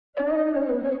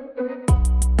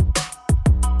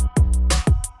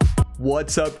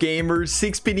What's up, gamers?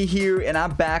 Sixpenny here, and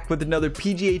I'm back with another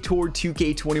PGA Tour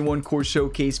 2K21 course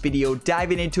showcase video,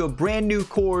 diving into a brand new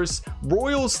course,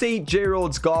 Royal St.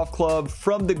 Gerald's Golf Club,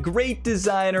 from the great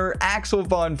designer Axel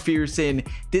Von Fersen.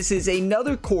 This is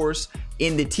another course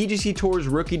in the TGC Tour's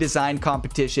rookie design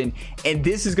competition, and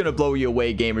this is going to blow you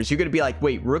away, gamers. You're going to be like,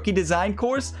 wait, rookie design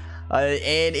course?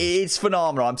 And it's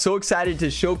phenomenal. I'm so excited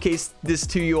to showcase this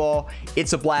to you all.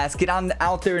 It's a blast. Get on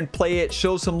out there and play it.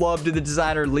 Show some love to the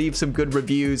designer. Leave some good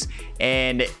reviews.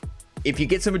 And if you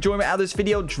get some enjoyment out of this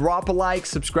video, drop a like,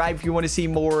 subscribe if you want to see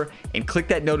more, and click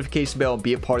that notification bell and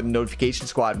be a part of the notification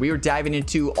squad. We are diving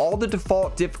into all the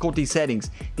default difficulty settings.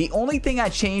 The only thing I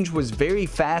changed was very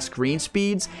fast green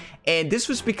speeds, and this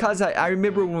was because I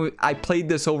remember when I played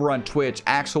this over on Twitch,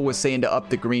 Axel was saying to up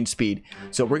the green speed.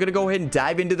 So we're going to go ahead and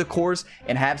dive into the course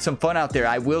and have some fun out there.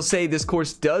 I will say this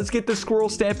course does get the squirrel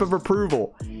stamp of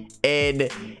approval, and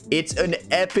it's an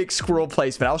epic squirrel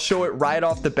placement. I'll show it right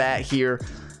off the bat here.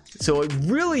 So a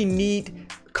really neat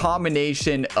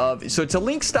combination of, so it's a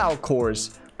link style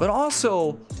course, but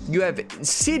also you have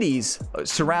cities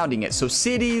surrounding it. So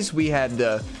cities, we have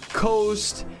the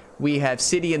coast, we have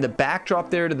city in the backdrop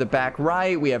there to the back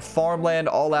right, we have farmland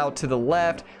all out to the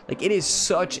left. Like, it is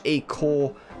such a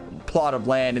cool plot of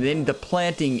land, and then the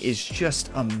planting is just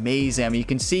amazing. I mean, you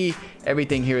can see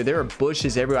everything here. There are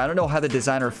bushes everywhere. I don't know how the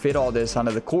designer fit all this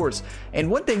onto the course. And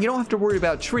one thing, you don't have to worry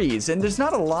about trees, and there's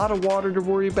not a lot of water to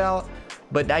worry about,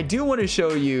 but I do want to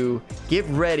show you, get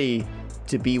ready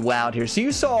to be wowed here. So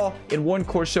you saw in one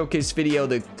course showcase video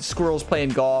the squirrels playing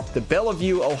golf. The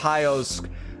Bellevue, Ohio's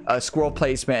squirrel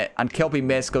placement on Kelpie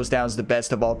Mist goes down as the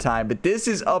best of all time, but this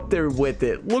is up there with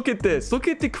it. Look at this. Look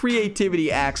at the creativity,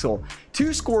 Axel.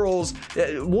 Two squirrels,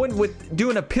 one with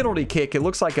doing a penalty kick. It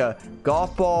looks like a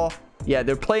golf ball. Yeah,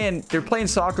 they're playing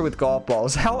soccer with golf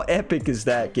balls. How epic is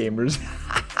that, gamers?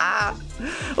 A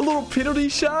little penalty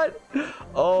shot.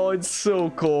 Oh, it's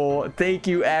so cool. Thank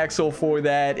you, Axel, for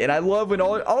that. And I love when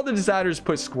all the designers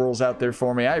put squirrels out there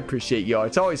for me. I appreciate y'all.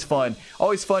 It's always fun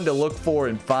to look for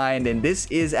and find. And this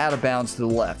is out of bounds to the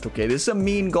left. Okay, this is a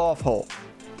mean golf hole.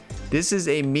 This is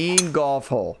a mean golf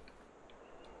hole.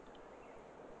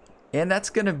 And that's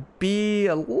gonna be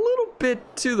a little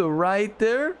bit to the right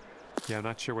there. Yeah, I'm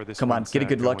not sure where this. Come on, get a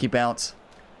good lucky bounce.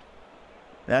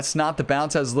 That's not the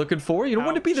bounce I was looking for. You don't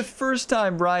want to be the first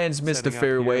time Ryan's missed a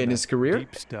fairway in his career.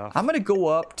 I'm going to go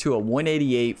up to a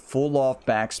 188 full off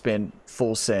backspin,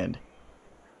 full send.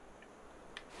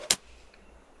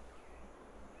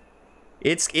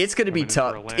 It's going to be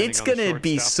tough. It's going to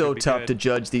be so tough to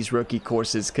judge these rookie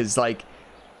courses, because like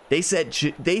they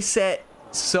set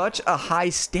such a high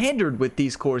standard with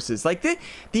these courses. Like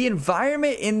the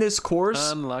environment in this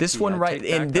course, this one right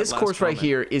in this course right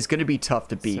here is going to be tough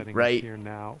to beat, right?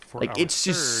 Like, it's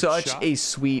just such a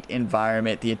sweet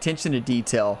environment. The attention to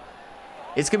detail,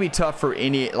 it's going to be tough for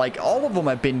any, like, all of them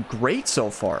have been great so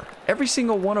far. Every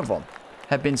single one of them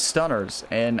have been stunners,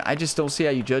 and I just don't see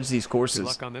how you judge these courses. Good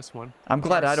luck on this one. I'm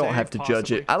glad I don't have to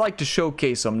judge it. I like to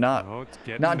showcase them, not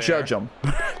judge them.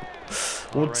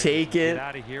 We'll take it.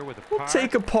 We'll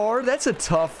take a par. That's a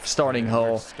tough starting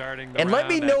hole. And let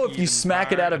me know if you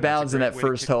smack it out of bounds in that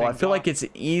first hole. I feel like it's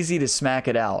easy to smack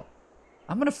it out.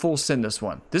 I'm going to full send this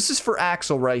one. This is for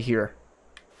Axel right here.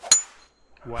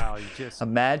 Wow, you just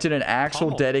imagine an Axel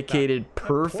dedicated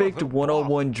perfect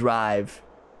 101 drive.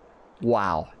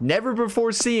 Wow. Never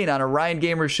before seen on a Ryan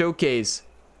Gamer showcase.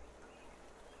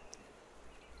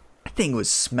 That thing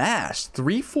was smashed.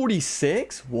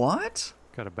 346? What?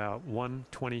 Got about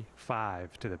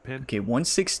 125 to the pin. Okay,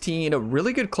 116. A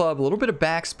really good club. A little bit of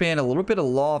backspin. A little bit of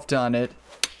loft on it.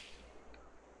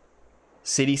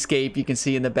 Cityscape you can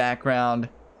see in the background.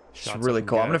 It's really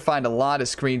cool. I'm going to find a lot of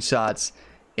screenshots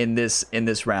in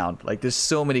this round. Like, there's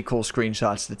so many cool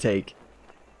screenshots to take.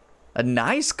 A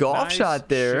nice golf shot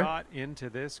there. Shot into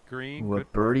this green. Ooh, a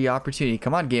birdie opportunity.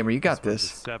 Come on, gamer. You got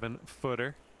this.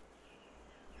 7-footer.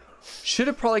 Should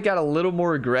have probably got a little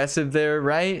more aggressive there,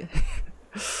 right?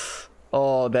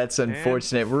 Oh, that's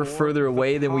unfortunate. We're further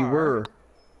away than we were.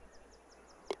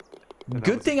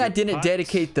 Good thing I didn't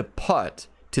dedicate the putt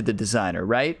to the designer,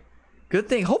 right? Good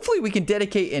thing. Hopefully we can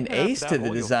dedicate an ace to the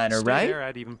designer,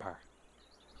 right?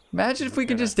 Imagine if we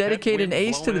can just dedicate an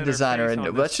ace to the designer.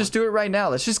 And let's just do it right now.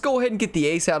 Let's just go ahead and get the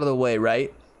ace out of the way,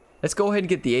 right? Let's go ahead and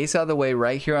get the ace out of the way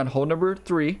right here on hole number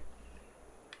 3.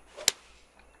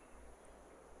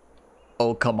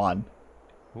 Oh, come on.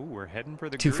 Ooh, we're heading for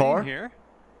the too green far here.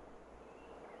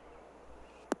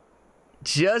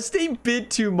 Just a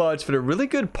bit too much, but a really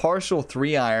good partial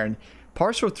 3-iron.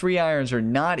 Partial 3-irons are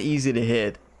not easy to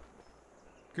hit.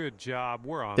 Good job.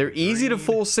 We're on. They're easy to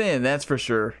full send, that's for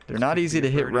sure. They're not easy to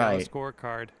hit right.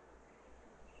 Scorecard.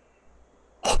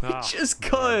 just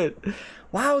cut.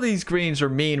 Wow, these greens are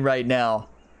mean right now.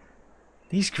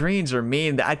 These greens are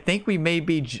mean. I think we may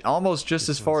be almost just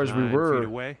as far as we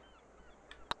were.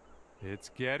 It's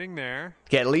getting there.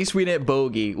 Okay, at least we didn't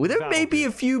bogey. Well, there may be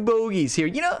a few bogeys here.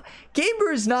 You know,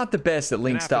 Gamer is not the best at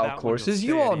link style courses.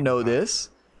 You all know this.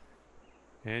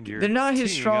 And they're not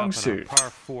his strong suit. Par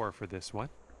 4 for this one.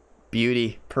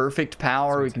 Beauty. Perfect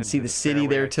power. We can see the city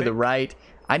there to the right.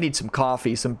 I need some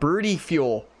coffee, some birdie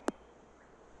fuel.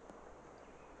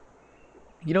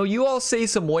 You know, you all say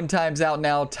some one times out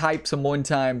now, type some one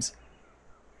times.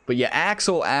 But yeah,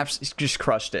 Axel just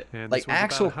crushed it. Like,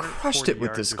 Axel crushed it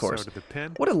with this course.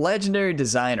 What a legendary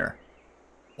designer.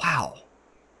 Wow.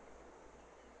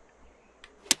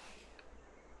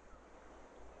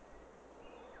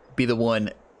 Be the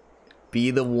one.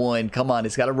 Be the one. Come on,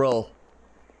 it's got to roll.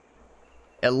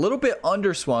 A little bit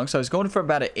underswung, so I was going for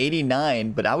about an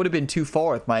 89, but I would have been too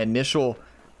far with my initial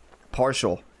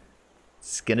partial.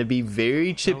 It's going to be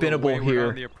very chip-inable here.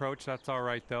 On the approach, that's all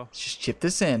right, though. Let's just chip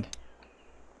this in.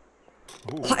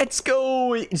 Ooh. Let's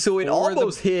go. So it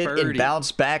almost hit and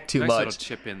bounced back too much.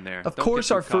 Chip in there. Of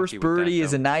course, our first birdie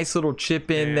is a nice little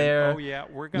chip in there. Oh, yeah,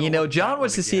 you know, John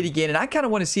wants to see it again, and I kind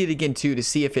of want to see it again too, to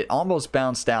see if it almost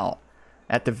bounced out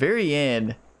at the very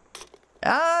end.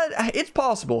 It's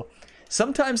possible.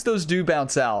 Sometimes those do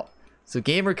bounce out. So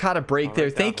Gamer caught a break there.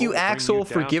 Thank you, Axel,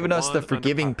 for giving us the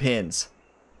forgiving pins.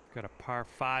 Got a par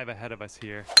 5 ahead of us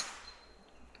here.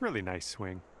 Really nice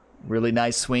swing. Really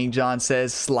nice swing, John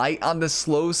says. Slight on the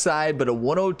slow side, but a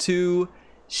 102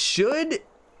 should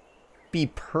be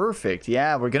perfect.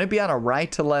 Yeah, we're going to be on a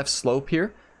right to left slope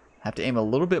here. Have to aim a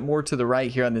little bit more to the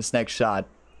right here on this next shot.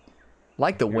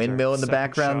 Like the windmill in the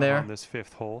background there. On this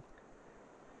 5th hole.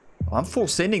 I'm full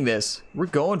sending this. We're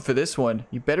going for this one.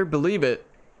 You better believe it.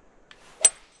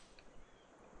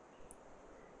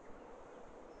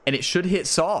 And it should hit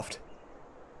soft.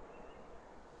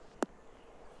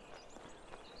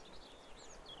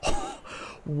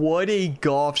 What a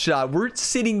golf shot. We're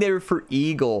sitting there for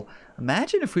eagle.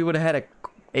 Imagine if we would have had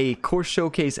a course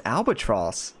showcase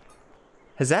albatross.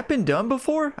 Has that been done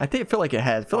before? I feel like it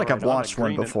has. I feel like I've watched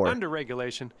one before. Under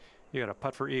regulation, you got a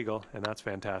putt for eagle, and that's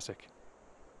fantastic.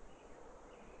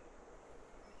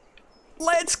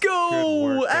 Let's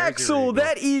go, Axel.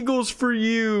 That eagle's for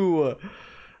you.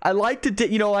 I like to,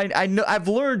 you know, I know I've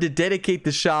learned to dedicate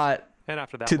the shot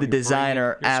to the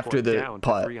designer after the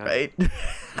putt, right?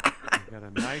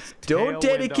 Nice Don't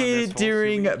dedicate it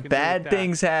during bad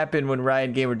things happen when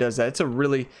Ryan Gamer does that.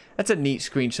 That's a neat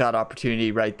screenshot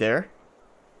opportunity right there.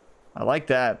 I like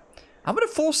that. I'm going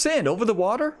to full send over the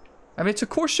water. I mean, it's a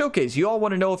course showcase. You all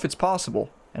want to know if it's possible,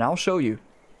 and I'll show you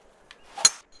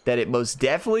that it most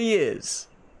definitely is.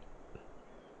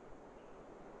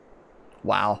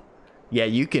 Wow. Yeah,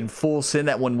 you can full send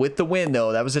that one with the wind,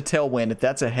 though. That was a tailwind. If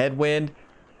that's a headwind,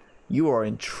 you are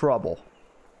in trouble.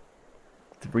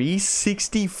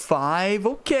 365.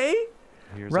 Okay.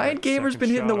 Ryan Gamer's been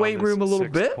hitting the weight room a little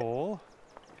bit. We'll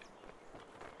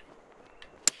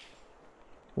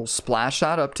splash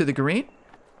shot up to the green.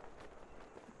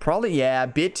 Probably, yeah, a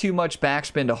bit too much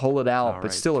backspin to hold it out,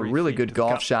 but still a really good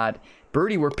golf shot.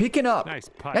 Birdie, we're picking up.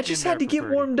 I just had to get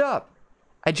warmed up.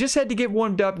 I just had to get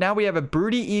warmed up. Now we have a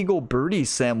birdie eagle birdie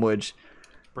sandwich.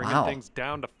 Bringing things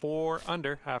down to 4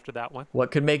 under after that one.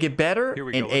 What could make it better?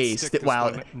 An ace.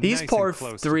 Wow, these par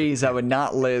 3s I would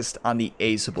not list on the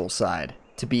aceable side.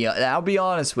 I'll be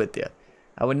honest with you.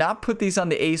 I would not put these on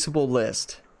the aceable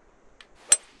list.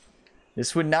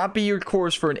 This would not be your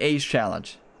course for an ace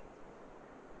challenge.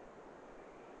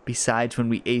 Besides when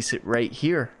we ace it right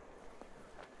here.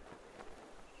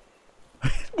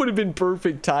 Would have been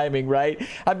perfect timing, right?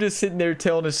 I'm just sitting there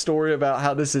telling a story about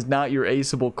how this is not your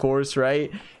aceable course, right?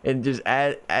 And just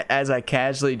as I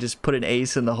casually just put an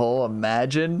ace in the hole,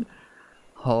 imagine.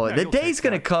 Oh, yeah, the day's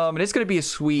going to come, and it's going to be a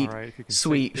sweet,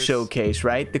 sweet showcase,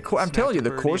 right? I'm telling you,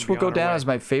 the course will go down as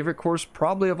my favorite course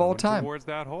probably of all time.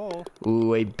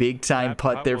 Ooh, a big-time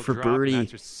putt there for birdie.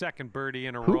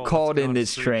 Who called in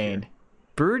this train?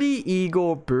 Birdie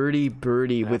eagle, birdie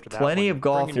birdie with plenty of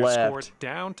golf left.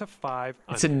 Down to 5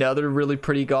 under. It's another really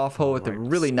pretty golf hole with a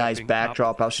really nice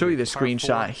backdrop. I'll show you the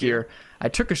screenshot here. I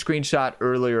took a screenshot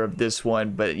earlier of this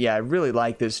one, but yeah, I really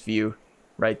like this view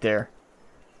right there.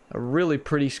 A really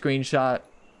pretty screenshot.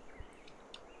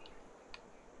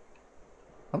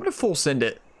 I'm going to full send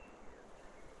it.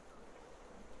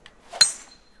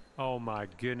 Oh my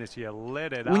goodness, you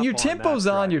lit it up. When your tempo's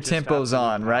on, your tempo's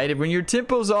on, right? When your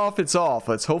tempo's off, it's off.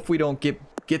 Let's hope we don't get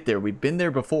there. We've been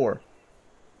there before.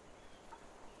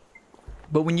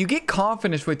 But when you get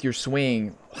confidence with your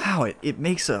swing, wow, it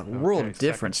makes a world of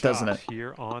difference, doesn't it?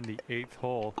 Here on the 8th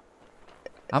hole.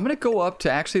 I'm going to go up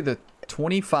to actually the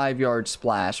 25-yard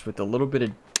splash with a little bit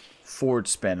of forward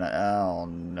spin. Oh,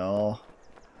 no.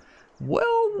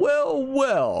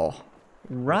 Well.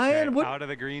 Ryan, okay, what? Out of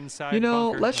the green side you know,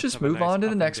 bunker. let's just move on to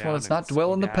the next one. Let's not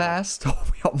dwell in the past. Oh,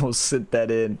 we almost sent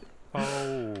that in.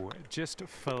 Oh, just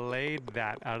filleted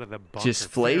that out of the bunker. Just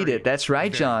flayed it. That's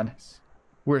right, John. Nice.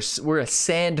 We're a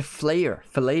sand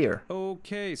flayer.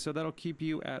 Okay, so that'll keep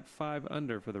you at 5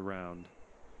 under for the round.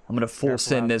 I'm going to full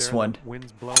send this one.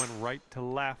 Wind's blowing right to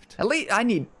left. At least I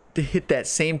need to hit that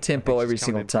same tempo every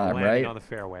single time, right? On the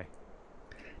fairway.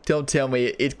 Don't tell me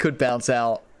it could bounce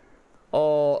out.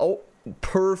 Oh,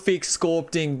 perfect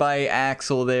sculpting by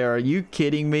Axel there. Are you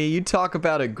kidding me? You talk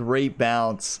about a great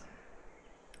bounce.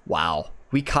 Wow.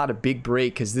 We caught a big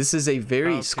break because this is a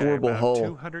very scoreable hole.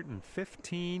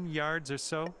 215 yards or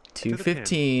so.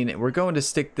 215. We're going to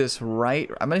stick this right.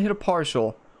 I'm going to hit a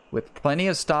partial with plenty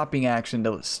of stopping action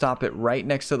to stop it right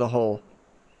next to the hole.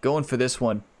 Going for this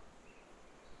one.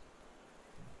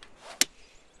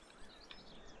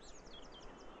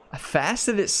 I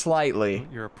fasted it slightly.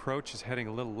 Your approach is heading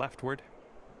a little leftward.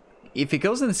 If it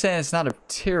goes in the sand, it's not a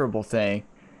terrible thing.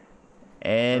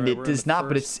 And it does not,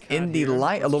 but it's in the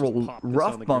light, a little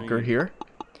rough bunker here.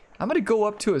 I'm going to go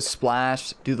up to a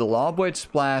splash, do the lob wedge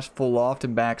splash, full loft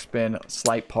and backspin,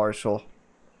 slight partial.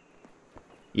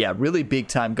 Yeah, really big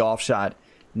time golf shot.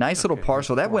 Nice little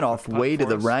partial. That went off way to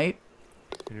the right.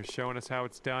 And you're showing us how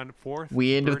it's done. Fourth.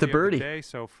 We end with the birdie. Day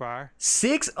so far.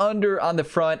 6 under on the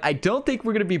front. I don't think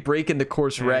we're going to be breaking the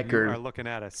course record. You are looking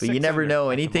at but you never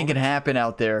know. Anything can happen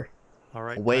out there. All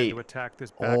right, wait.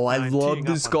 Oh, I love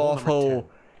this golf hole.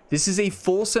 This is a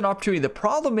full send opportunity. The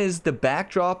problem is the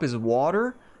backdrop is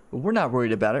water, but we're not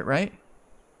worried about it, right?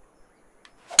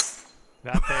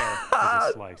 That there is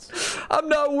a slice. I'm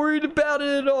not worried about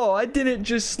it at all. I didn't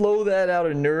just slow that out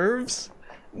of nerves.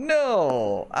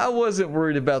 No, I wasn't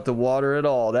worried about the water at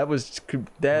all. That was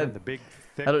that. The big,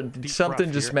 thick,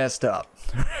 something just messed up.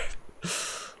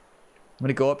 I'm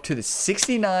going to go up to the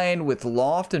 69 with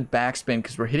loft and backspin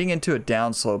because we're hitting into a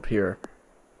downslope here.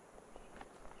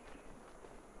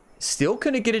 Still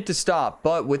couldn't get it to stop,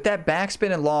 but with that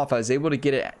backspin and loft, I was able to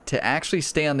get it to actually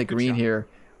stay on the green here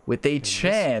with a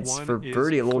chance for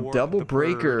birdie, a little double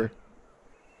breaker.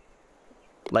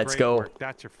 Let's go.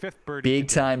 That's your 5th birdie. Big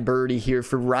time birdie here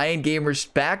for Ryan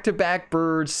Gamers. Back-to-back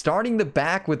birds, starting the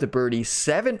back with the birdie.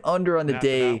 7 under on the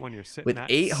day with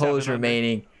 8 holes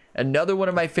remaining. Another one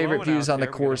of my favorite views on the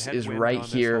course is right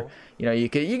here. You know, you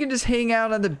can just hang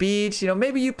out on the beach. You know,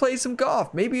 maybe you play some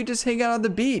golf. Maybe you just hang out on the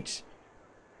beach.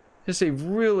 Just a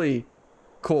really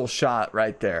cool shot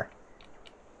right there.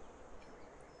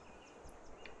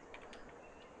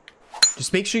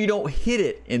 Just make sure you don't hit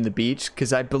it in the beach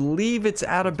because I believe it's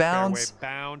out of bounds.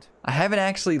 I haven't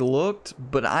actually looked,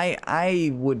 but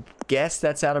I would guess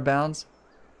that's out of bounds.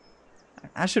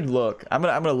 I should look. I'm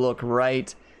gonna look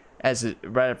right after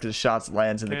the shots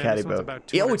lands in the caddy boat.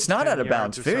 Oh, it's not out of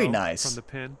bounds. Very nice. From the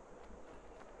pin.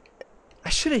 I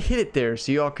should have hit it there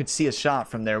so y'all could see a shot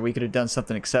from there. We could have done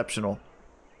something exceptional.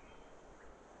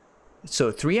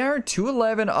 So 3-iron,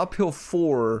 211, uphill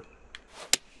 4.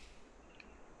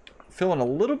 Feeling a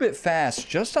little bit fast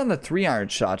just on the 3-iron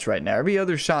shots right now. Every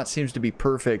other shot seems to be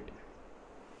perfect.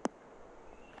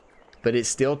 But it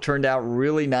still turned out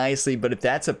really nicely. But if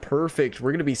that's a perfect,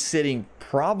 we're going to be sitting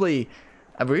probably...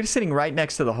 We're sitting right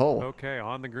next to the hole. Okay,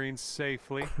 on the green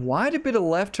safely. Quite a bit of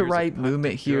left to right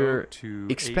movement here,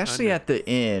 especially at the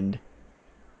end.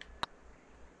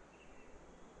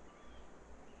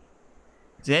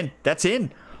 It's in. That's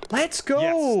in. Let's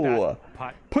go.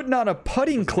 Yes, putting on a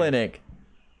putting clinic.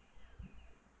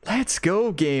 Let's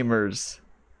go, gamers.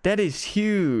 That is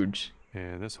huge.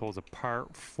 And this hole's a par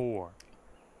 4.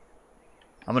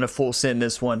 I'm going to full send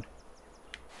this one.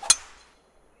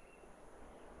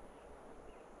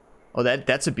 Oh,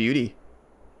 that's a beauty.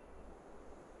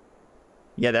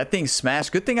 Yeah, that thing's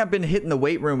smashed. Good thing I've been hitting the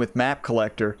weight room with Map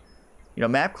Collector. You know,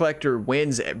 Map Collector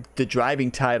wins the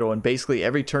driving title in basically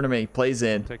every tournament he plays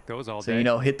in. Take those all day. So, you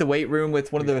know, hit the weight room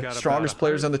with one of the strongest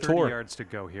players on the tour. Yards to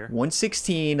go here.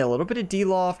 116, a little bit of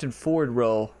D-loft and forward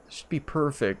roll. Should be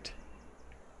perfect.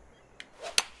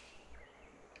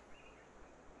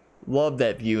 Love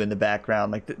that view in the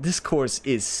background. Like, this course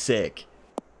is sick.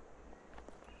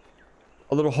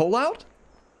 A little hole out?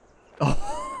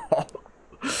 Oh.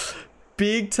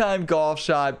 Big time golf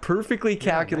shot, perfectly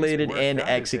calculated and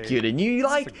executed.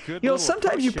 You know,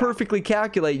 sometimes you perfectly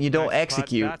calculate and you don't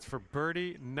execute. That's for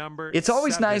birdie number it's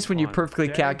always 7 nice when you perfectly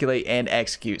calculate and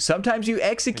execute. Sometimes you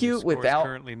execute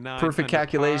without perfect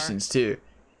calculations too.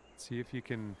 See if you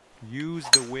can use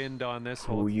the wind on this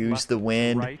hole. Use the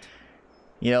wind. Right.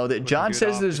 You know, that John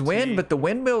says there's wind, tee. but the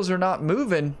windmills are not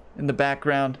moving in the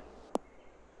background.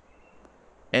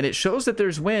 And it shows that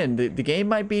there's wind. The game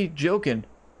might be joking.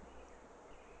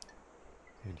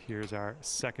 And here's our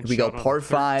second We go shot on par the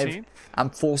 5. 13th. I'm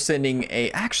full sending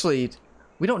a... Actually,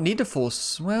 we don't need to full...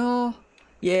 Well,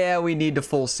 yeah, we need to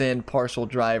full send partial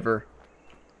driver.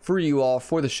 For you all,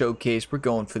 for the showcase, we're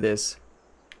going for this.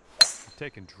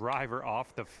 Taking driver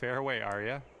off the fairway, are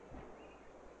you?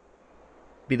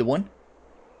 Be the one.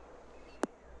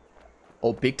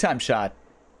 Oh, big time shot.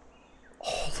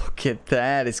 Oh, look at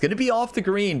that. It's going to be off the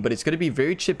green, but it's going to be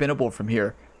very chip-inable from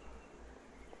here.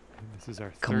 And this is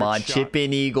our Come third on, shot. chip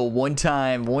in eagle. One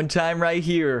time right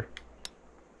here.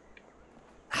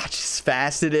 I just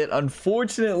fasted it.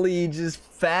 Unfortunately, just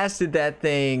fasted that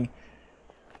thing.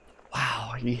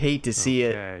 Wow, you hate to see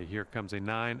it. Okay, here comes a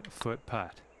 9-foot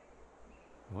putt.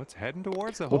 Well, it's heading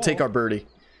towards the hole. We'll take our birdie.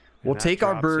 We'll And that take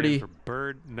our drops in birdie. for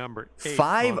bird number 8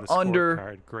 5 on the under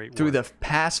scorecard. Great through work. the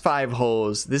past 5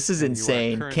 holes. This is And you are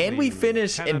insane. Can we currently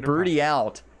finish 10 and under birdie par.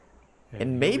 out and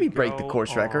here maybe we break the go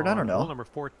course record? I don't on know. Hole number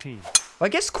 14. Well, I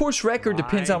guess course record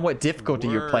depends on what difficulty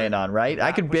you're playing on, right?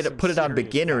 I could put it on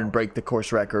beginner and break the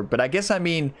course record, but I guess I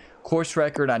mean course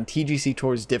record on TGC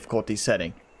Tour's difficulty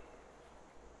setting.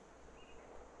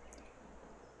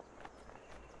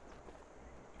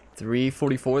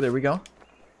 .344, there we go.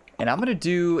 And I'm gonna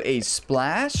do a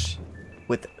splash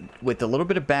with a little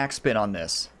bit of backspin on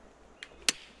this.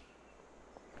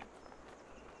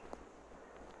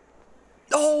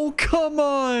 Oh, come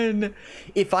on!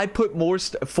 If I put more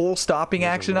full stopping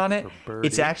action on it,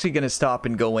 it's actually going to stop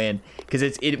and go in. Because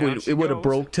it would have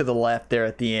broke to the left there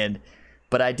at the end.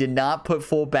 But I did not put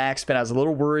full backspin. I was a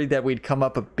little worried that we'd come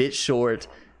up a bit short.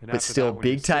 But still,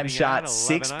 big time shot.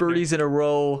 6 birdies in a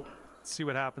row. Let's see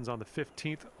what happens on the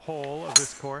 15th hole of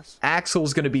this course.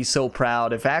 Axel's going to be so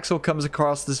proud. If Axel comes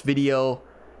across this video,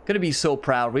 going to be so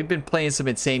proud. We've been playing some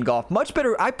insane golf. Much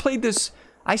better.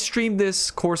 I streamed this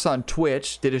course on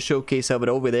Twitch, did a showcase of it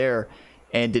over there,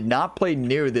 and did not play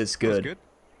near this good. Good.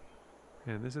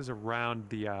 And this is around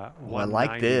the I 190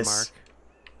 like this. mark.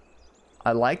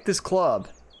 I like this club.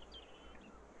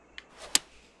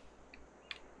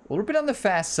 A little bit on the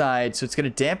fast side, so it's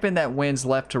going to dampen that wind's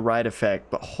left to right effect,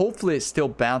 but hopefully it still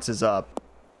bounces up.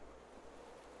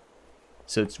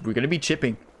 So we're going to be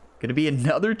chipping. Going to be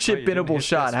another chip-inable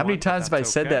shot. How many times have I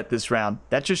said that this round?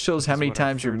 That just shows how many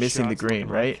times you're missing the green,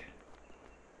 right?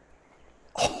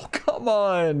 Oh, come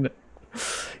on.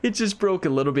 It just broke a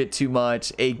little bit too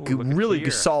much. A really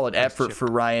solid effort for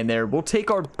Ryan there. We'll take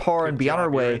our par and be on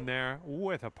our way. In there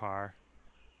with a par.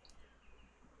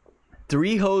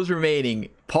 3 holes remaining.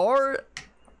 Par.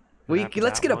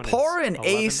 Let's get a par, an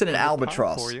ace, and an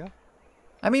albatross.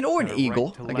 I mean, or an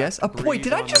eagle, I guess. Wait,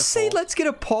 did I just say let's get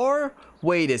a par?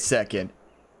 Wait a second.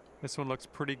 This one looks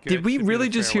pretty good. Did we really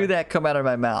just hear that come out of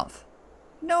my mouth?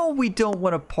 No, we don't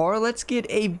want a par. Let's get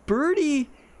a birdie,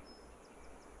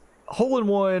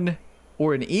 hole-in-one,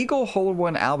 or an eagle,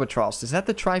 hole-in-one, albatross. Is that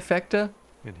the trifecta?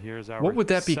 And here's our what would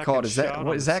that be called? Is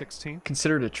that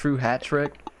considered a true hat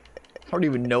trick? I don't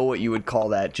even know what you would call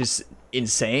that. Just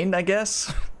insane, I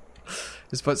guess.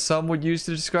 Is what some would use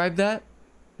to describe that.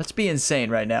 Let's be insane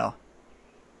right now.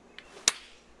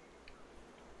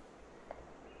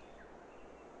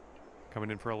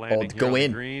 Coming in for a landing here go on the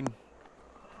in. green.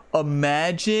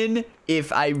 Imagine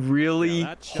if I really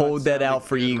hold that out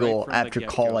for eagle after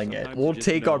calling it. We'll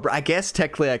take our... I guess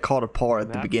technically I called a par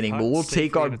at the beginning, but we'll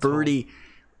take our birdie,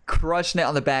 crushing it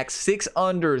on the back. 6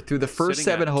 under through the first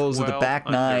 7 holes of the back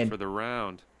 9. For the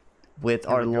round. With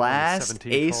our last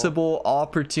aceable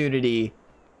opportunity.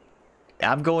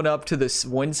 I'm going up to the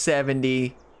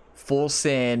 170, full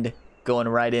send, going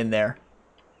right in there.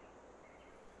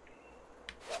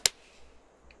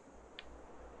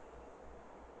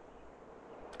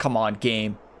 Come on,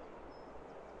 game.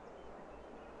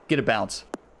 Get a bounce.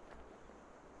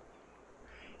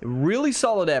 Really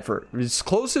solid effort. As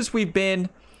close as we've been.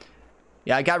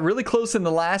 Yeah, I got really close in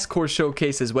the last course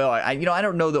showcase as well. I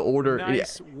don't know the order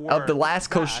of the last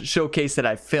course showcase that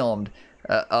I filmed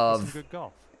of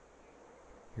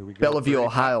Bellevue,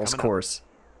 Ohio's course.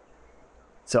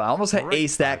 So I almost had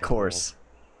aced that course.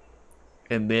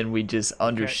 And then we just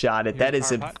undershot it. That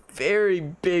is a very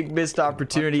big missed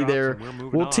opportunity there.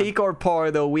 We'll take our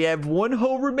par, though. We have 1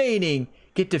 hole remaining.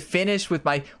 Get to finish with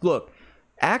my... Look,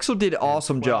 Axel did an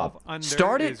awesome job.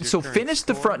 Finish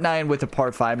the front 9 with a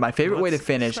par 5. My favorite way to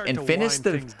finish. And finish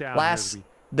the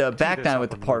back 9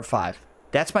 with the par 5.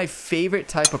 That's my favorite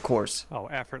type of course. Oh,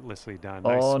 effortlessly done.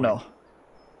 Oh, no.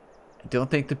 I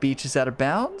don't think the beach is out of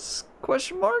bounds?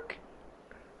 Question mark?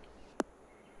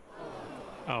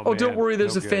 Oh, don't worry,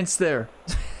 there's a fence there.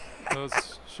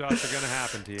 Shots are gonna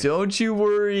happen to you. Don't you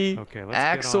worry. Okay, let's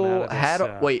Axel had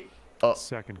a wait. Oh,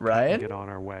 second Ryan. Get on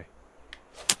our way.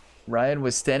 Ryan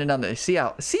was standing on the see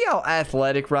how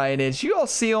athletic Ryan is. You all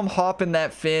see him hopping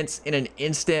that fence in an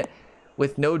instant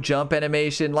with no jump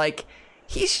animation. Like,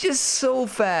 he's just so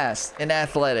fast and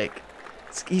athletic.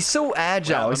 He's so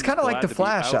agile. Well, he's kind of like the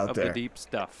Flash out there. The deep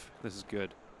stuff. This is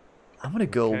good. I'm gonna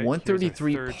go Okay,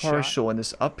 133 here's our third partial in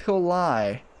this uphill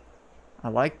lie. I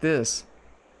like this.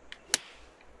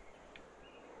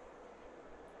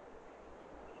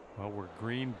 Well, we're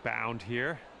green bound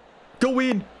here. Go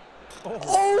in.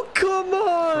 Oh, come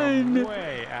From on.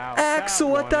 way out.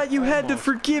 Axel, I That thought you one had the almost-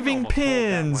 forgiving almost pulled that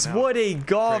pins. one out. What a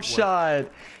golf Great work. shot.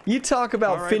 You talk about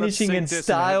All right, let's finishing sink in this and head to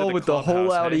style the with the hole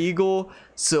clubhouse, out hey? eagle.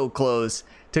 So close.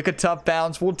 Took a tough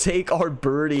bounce. We'll take our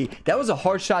birdie. That was a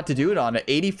hard shot to do it on. An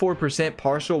 84%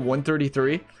 partial,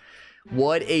 133.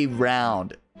 What a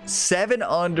round. 7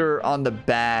 under on the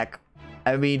back.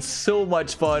 I mean, so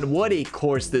much fun. What a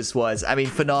course this was. I mean,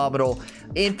 phenomenal.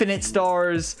 Infinite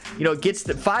stars. You know, it gets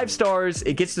the 5 stars.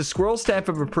 It gets the squirrel stamp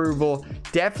of approval.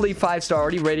 Definitely 5-star.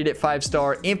 Already rated at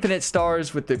 5-star. Infinite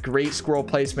stars with the great squirrel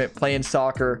placement. Playing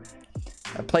soccer.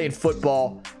 Playing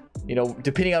football. You know,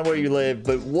 depending on where you live.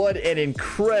 But what an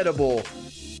incredible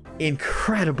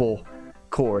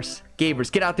course.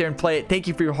 Gamers, get out there and play it. Thank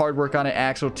you for your hard work on it,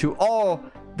 Axel. To all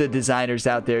the designers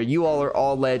out there, you all are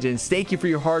all legends. Thank you for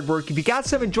your hard work. If you got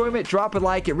some enjoyment, drop a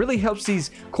like. It really helps these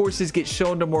courses get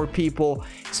shown to more people.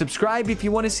 Subscribe if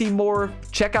you want to see more.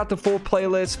 Check out the full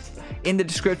playlist in the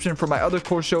description for my other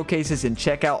course showcases, and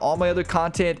check out all my other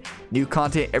content. New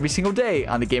content every single day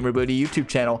on the Gamer Buddy YouTube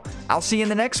channel. I'll see you in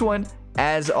the next one.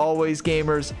 As always,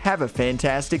 gamers, have a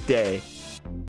fantastic day.